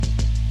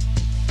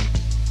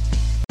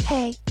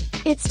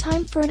It's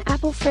time for an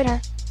apple fritter.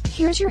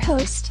 Here's your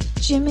host,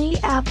 Jimmy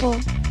Apple.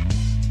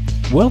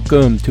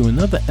 Welcome to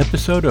another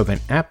episode of An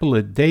Apple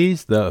a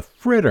Day's The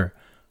Fritter.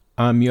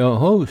 I'm your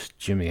host,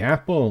 Jimmy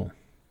Apple.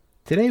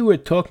 Today we're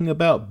talking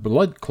about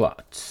blood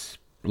clots.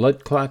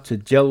 Blood clots are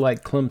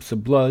gel-like clumps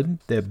of blood.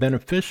 They're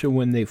beneficial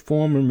when they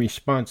form in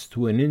response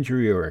to an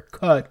injury or a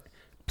cut,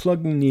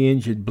 plugging the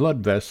injured blood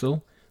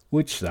vessel,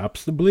 which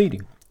stops the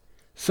bleeding.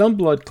 Some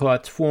blood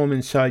clots form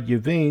inside your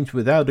veins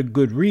without a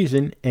good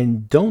reason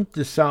and don't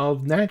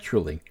dissolve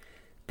naturally.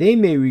 They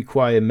may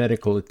require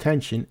medical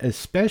attention,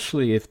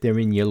 especially if they're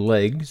in your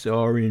legs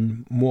or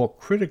in more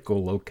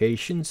critical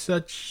locations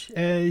such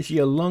as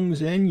your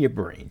lungs and your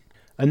brain.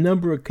 A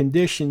number of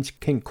conditions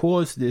can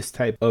cause this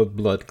type of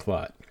blood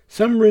clot.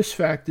 Some risk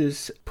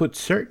factors put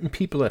certain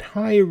people at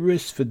higher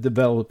risk for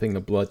developing a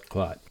blood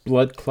clot.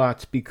 Blood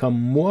clots become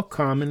more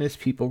common as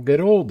people get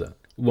older.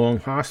 Long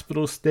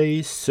hospital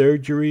stays,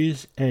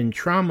 surgeries, and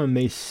trauma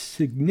may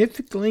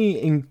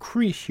significantly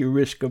increase your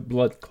risk of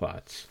blood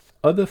clots.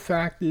 Other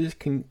factors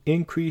can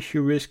increase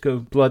your risk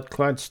of blood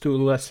clots to a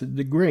lesser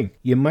degree.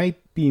 You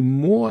might be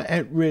more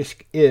at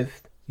risk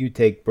if you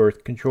take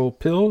birth control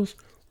pills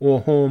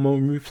or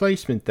hormone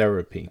replacement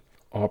therapy,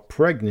 are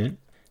pregnant,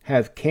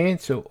 have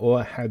cancer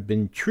or have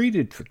been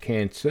treated for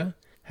cancer,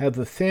 have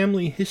a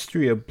family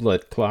history of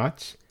blood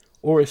clots,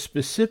 or a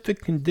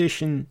specific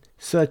condition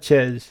such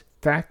as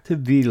Factor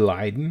V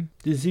Leiden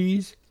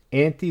disease,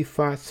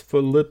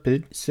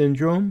 antiphospholipid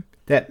syndrome,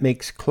 that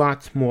makes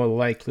clots more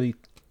likely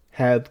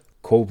have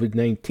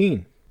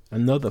COVID-19.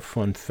 Another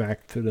fun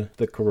fact for the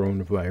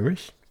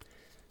coronavirus.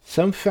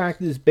 Some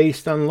factors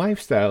based on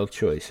lifestyle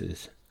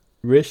choices.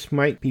 Risk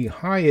might be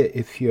higher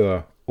if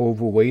you're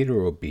overweight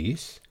or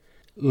obese.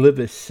 Live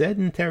a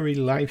sedentary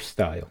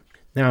lifestyle.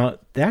 Now,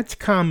 that's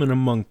common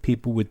among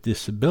people with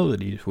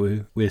disabilities.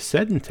 We're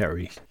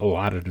sedentary a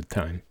lot of the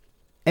time.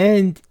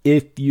 And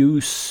if you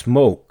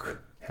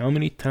smoke, how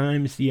many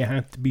times do you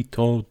have to be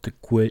told to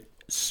quit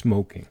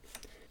smoking?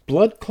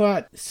 Blood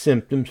clot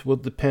symptoms will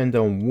depend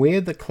on where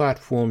the clot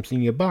forms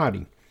in your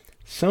body.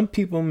 Some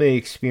people may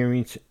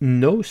experience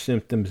no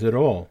symptoms at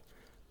all.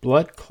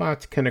 Blood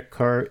clots can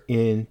occur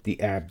in the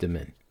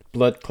abdomen.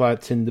 Blood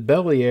clots in the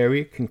belly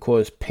area can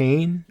cause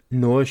pain,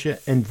 nausea,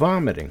 and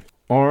vomiting.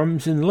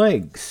 Arms and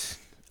legs.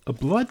 A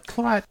blood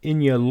clot in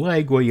your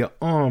leg or your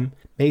arm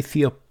may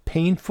feel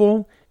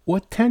painful or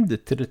tender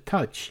to the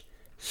touch.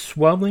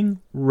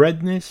 Swelling,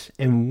 redness,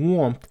 and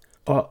warmth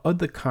are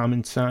other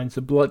common signs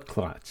of blood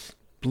clots.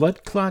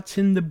 Blood clots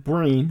in the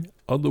brain,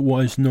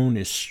 otherwise known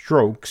as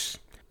strokes,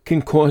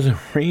 can cause a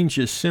range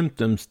of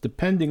symptoms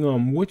depending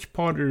on which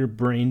part of the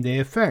brain they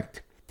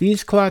affect.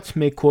 These clots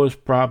may cause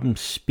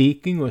problems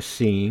speaking or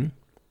seeing,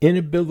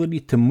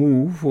 inability to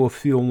move or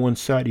feel one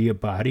side of your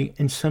body,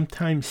 and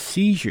sometimes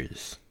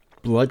seizures.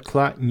 Blood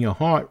clot in your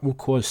heart will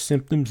cause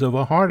symptoms of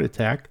a heart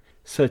attack,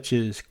 such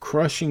as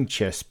crushing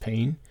chest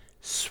pain,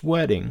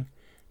 sweating,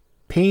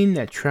 pain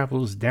that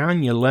travels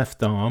down your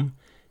left arm,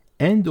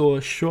 and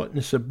or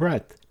shortness of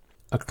breath.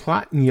 A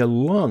clot in your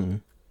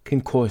lung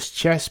can cause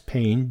chest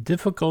pain,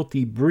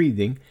 difficulty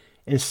breathing,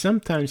 and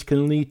sometimes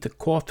can lead to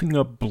coughing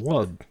up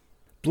blood.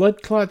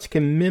 Blood clots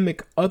can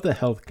mimic other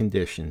health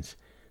conditions.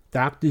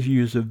 Doctors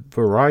use a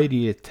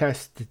variety of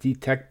tests to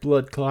detect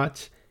blood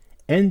clots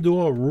and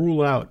or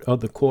rule out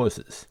other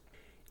causes.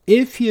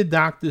 If your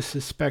doctor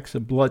suspects a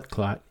blood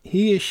clot,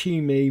 he or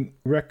she may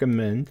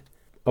recommend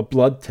a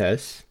blood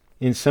test.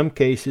 In some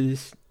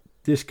cases,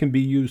 this can be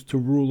used to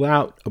rule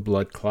out a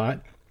blood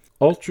clot.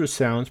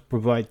 Ultrasounds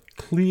provide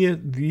clear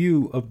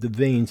view of the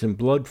veins and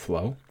blood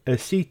flow. A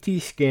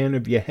CT scan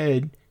of your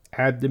head,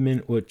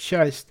 abdomen, or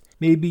chest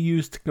may be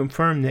used to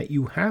confirm that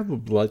you have a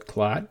blood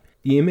clot.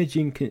 The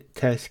imaging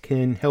test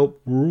can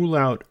help rule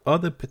out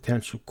other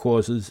potential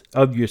causes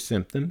of your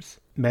symptoms.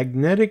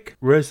 Magnetic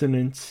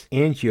resonance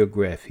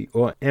angiography,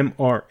 or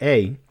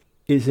MRA,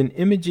 is an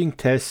imaging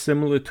test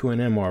similar to an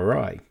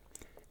MRI.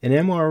 An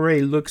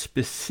MRA looks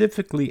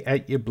specifically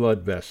at your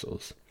blood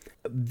vessels.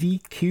 A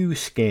VQ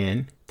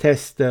scan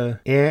tests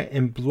the air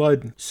and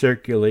blood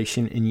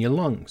circulation in your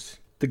lungs.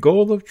 The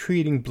goal of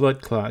treating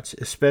blood clots,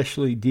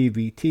 especially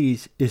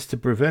DVTs, is to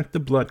prevent the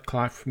blood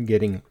clot from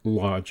getting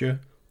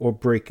larger or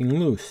breaking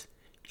loose.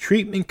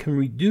 Treatment can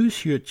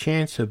reduce your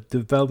chance of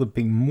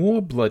developing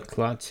more blood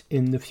clots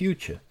in the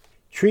future.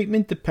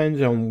 Treatment depends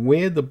on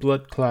where the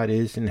blood clot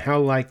is and how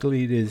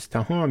likely it is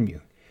to harm you.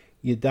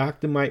 Your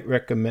doctor might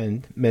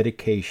recommend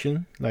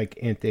medication like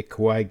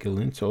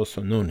anticoagulants,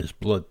 also known as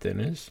blood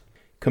thinners,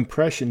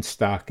 compression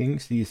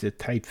stockings. These are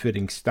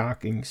tight-fitting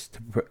stockings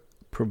to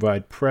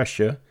provide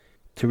pressure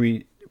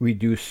to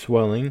reduce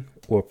swelling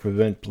or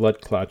prevent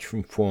blood clots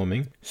from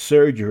forming.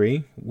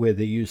 Surgery, where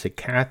they use a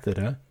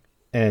catheter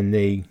and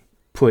they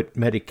put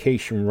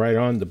medication right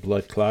on the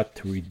blood clot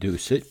to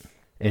reduce it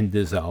and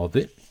dissolve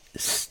it.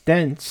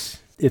 Stents,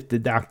 if the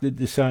doctor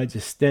decides a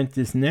stent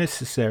is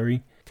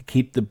necessary to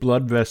keep the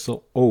blood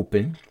vessel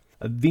open.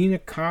 A vena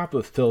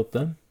cava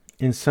filter.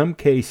 In some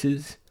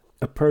cases,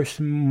 a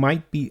person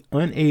might be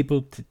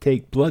unable to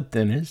take blood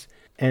thinners,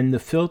 and the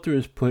filter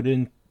is put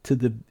into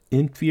the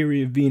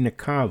inferior vena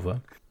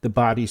cava, the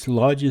body's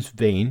largest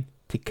vein,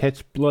 to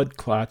catch blood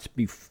clots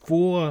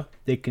before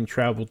they can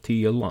travel to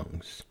your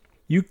lungs.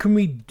 You can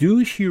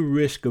reduce your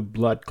risk of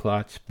blood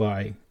clots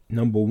by,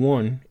 number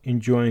one,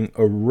 enjoying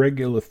a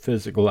regular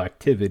physical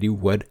activity,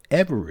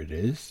 whatever it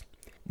is,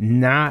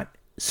 not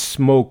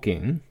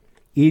smoking,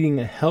 eating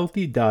a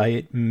healthy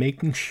diet, and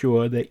making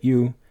sure that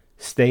you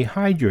stay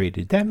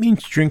hydrated. That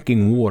means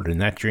drinking water,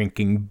 not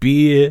drinking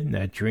beer,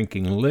 not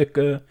drinking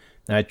liquor,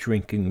 not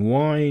drinking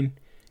wine.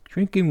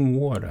 Drinking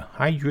water.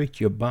 Hydrate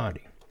your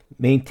body.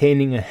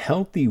 Maintaining a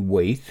healthy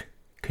weight,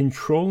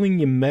 controlling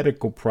your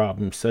medical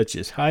problems such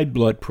as high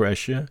blood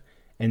pressure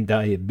and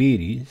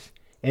diabetes,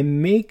 and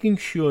making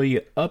sure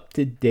you're up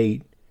to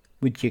date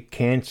with your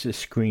cancer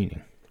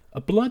screening.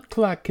 A blood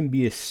clot can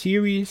be a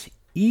serious,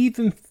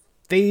 even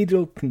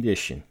fatal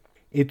condition.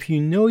 If you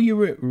know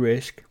you're at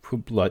risk for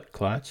blood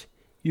clots,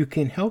 you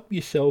can help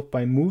yourself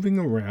by moving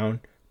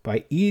around,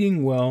 by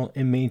eating well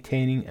and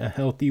maintaining a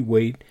healthy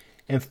weight,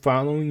 and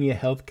following your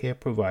healthcare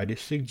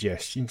provider's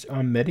suggestions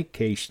on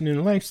medication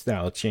and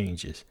lifestyle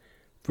changes.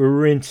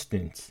 For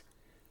instance,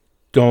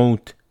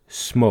 don't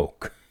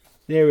smoke.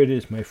 There it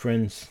is, my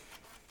friends.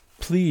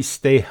 Please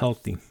stay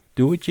healthy.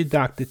 Do what your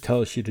doctor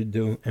tells you to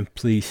do, and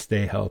please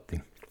stay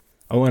healthy.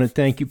 I want to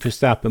thank you for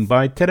stopping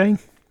by today,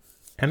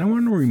 and I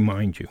want to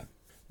remind you,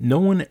 no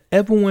one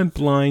ever went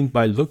blind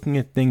by looking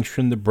at things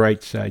from the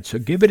bright side, so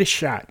give it a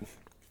shot.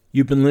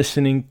 You've been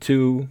listening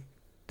to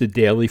The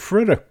Daily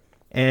Fritter,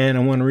 and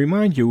I want to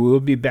remind you, we'll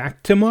be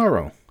back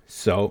tomorrow.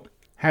 So,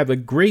 have a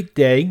great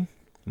day.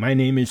 My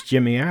name is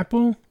Jimmy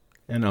Apple,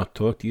 and I'll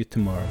talk to you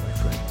tomorrow, my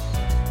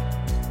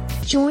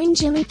friends. Join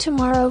Jimmy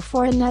tomorrow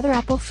for another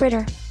Apple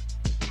Fritter.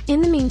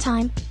 In the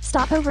meantime,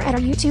 stop over at our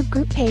YouTube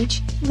group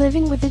page,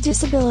 Living with a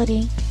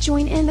Disability,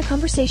 join in the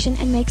conversation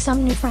and make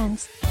some new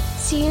friends.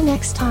 See you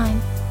next time.